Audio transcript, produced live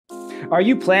Are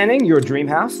you planning your dream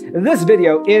house? This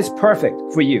video is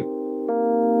perfect for you.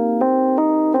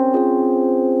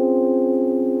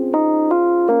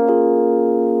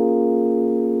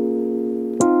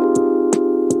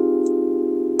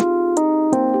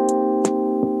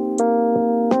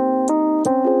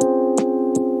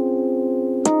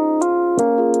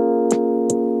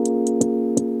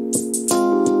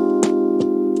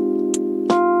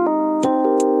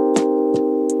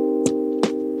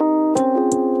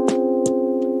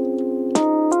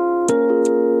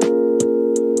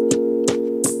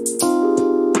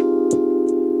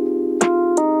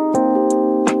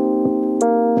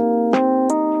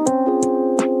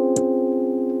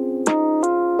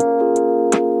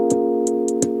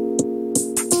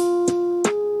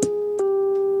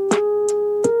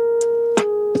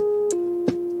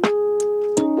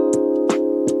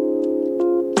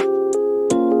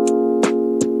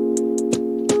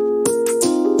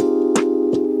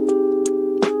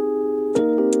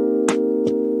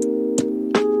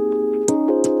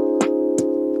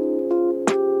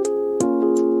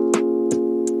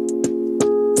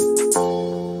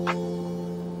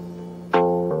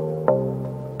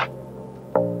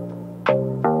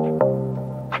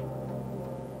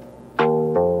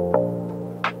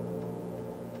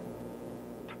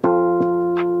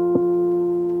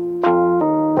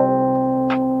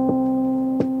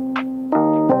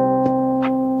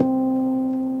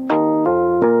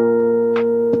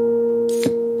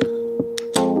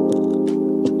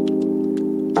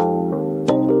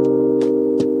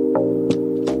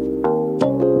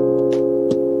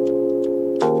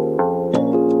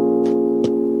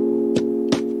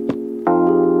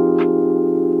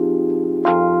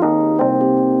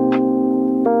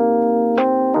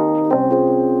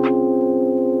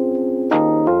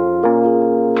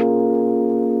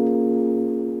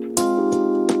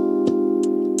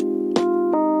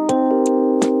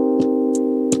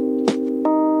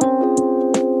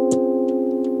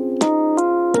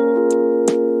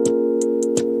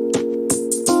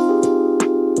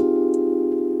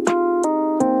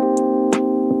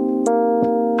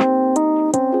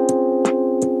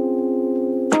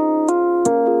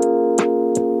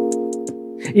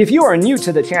 If you are new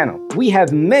to the channel, we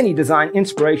have many design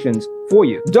inspirations for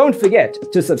you. Don't forget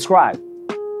to subscribe.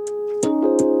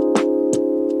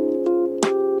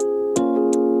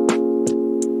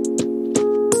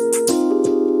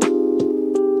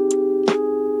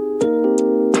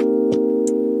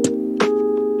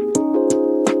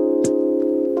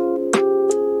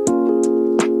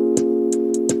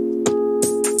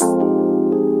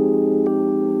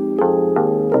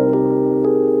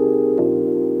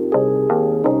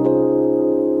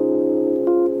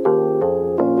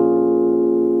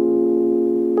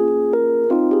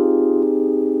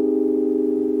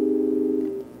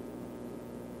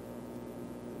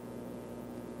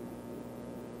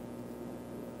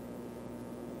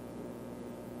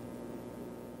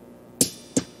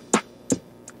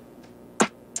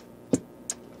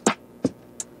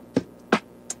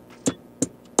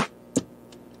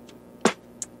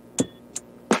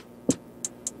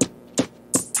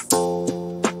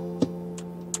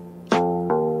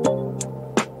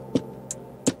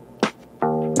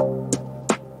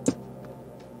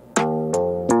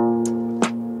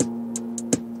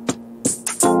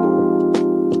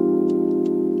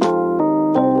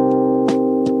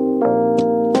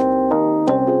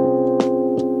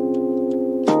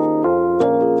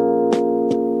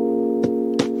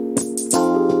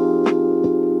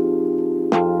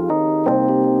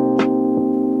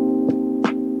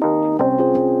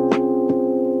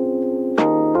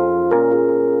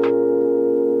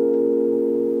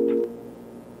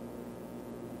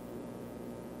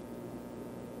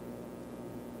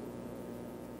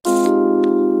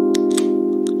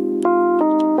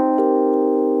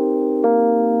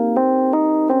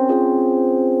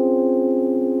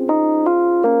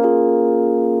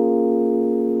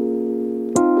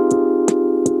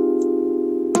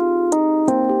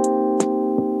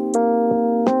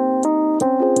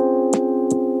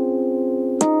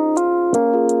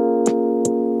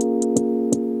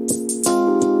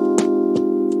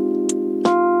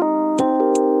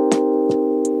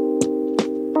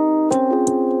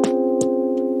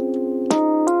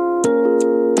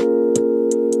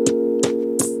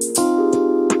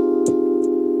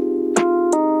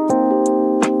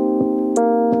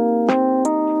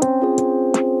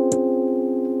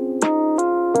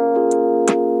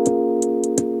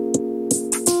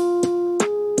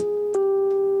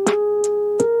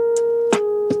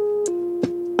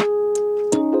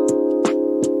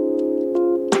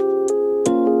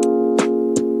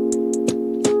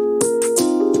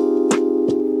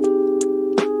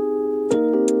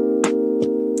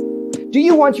 Do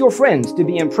you want your friends to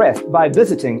be impressed by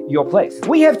visiting your place?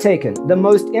 We have taken the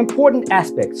most important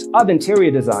aspects of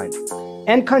interior design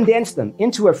and condensed them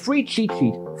into a free cheat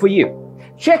sheet for you.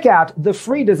 Check out the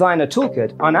free designer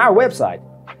toolkit on our website,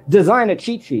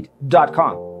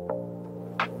 designercheatsheet.com.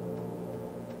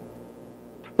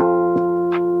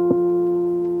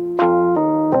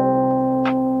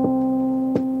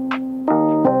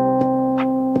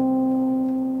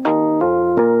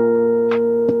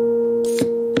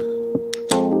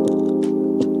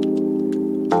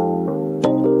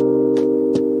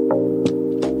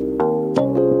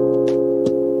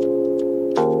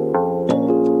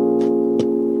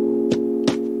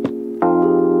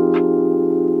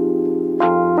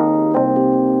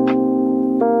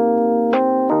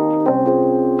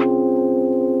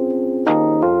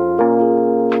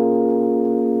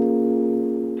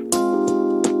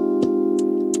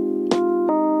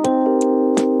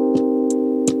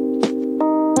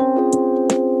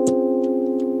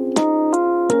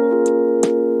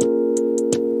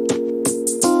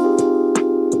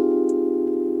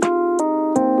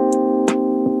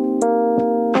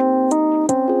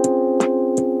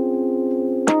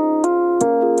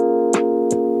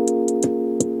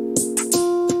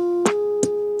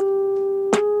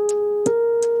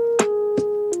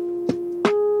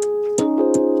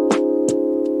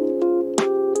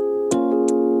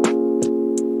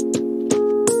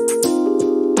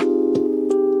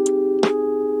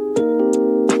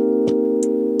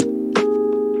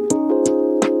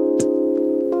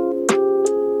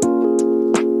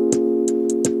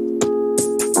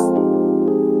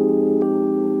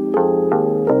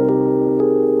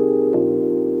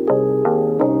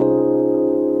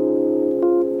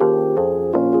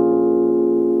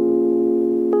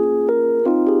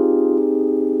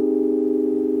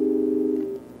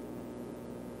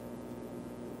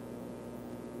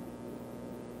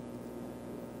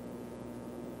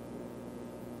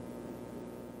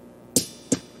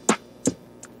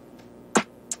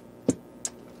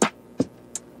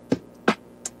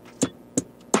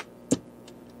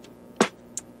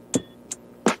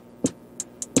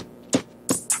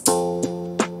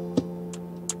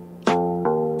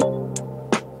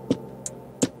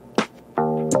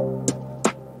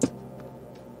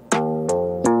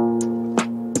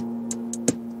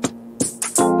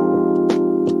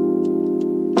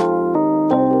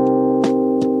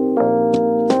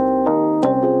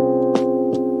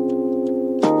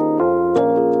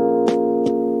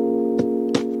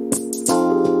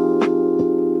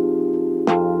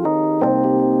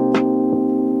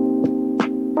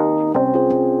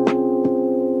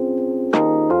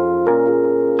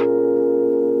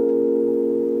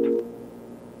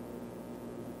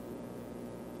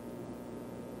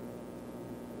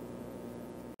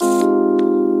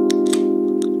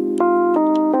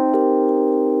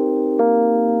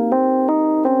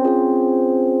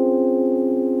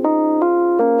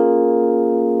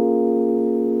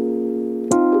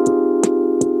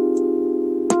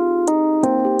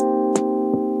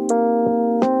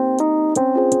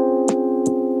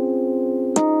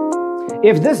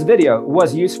 If this video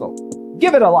was useful,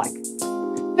 give it a like.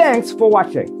 Thanks for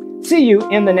watching. See you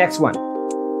in the next one.